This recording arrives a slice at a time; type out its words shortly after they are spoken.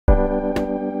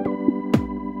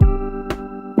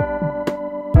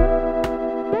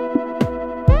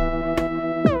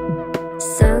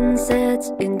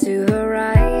into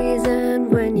horizon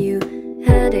when you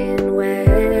heading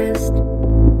west.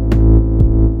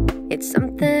 It's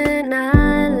something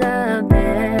I love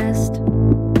best.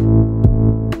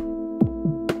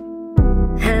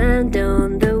 Hand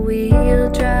on the wheel,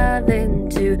 driving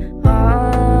too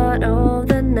hard all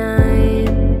the night.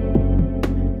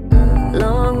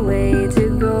 Long way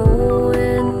to go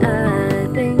and I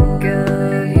think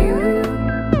of you.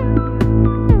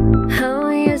 Oh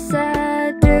yes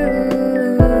I do.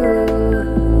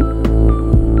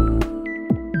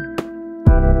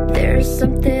 There's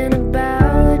something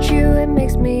about you, it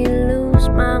makes me lose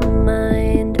my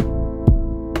mind.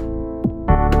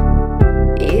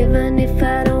 Even if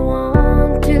I don't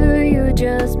want to, you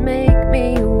just make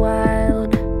me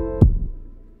wild.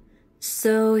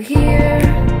 So here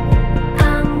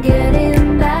I'm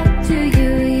getting back to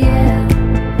you, yeah,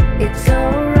 it's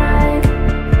alright.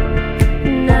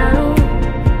 Now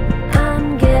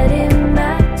I'm getting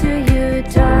back to you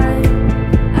time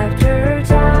after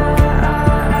time.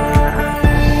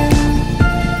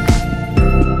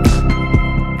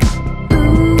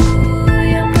 Ooh,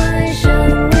 you're my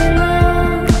Shangri-La.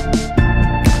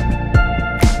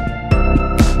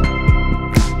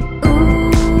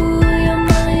 Ooh, you're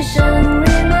my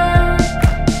Shangri-La.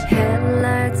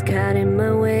 Headlights cutting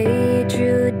my way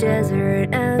through desert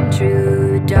and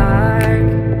through dark.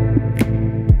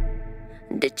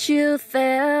 Did you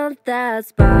feel that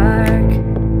spark?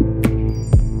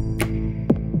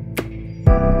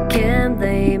 Can't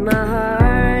blame my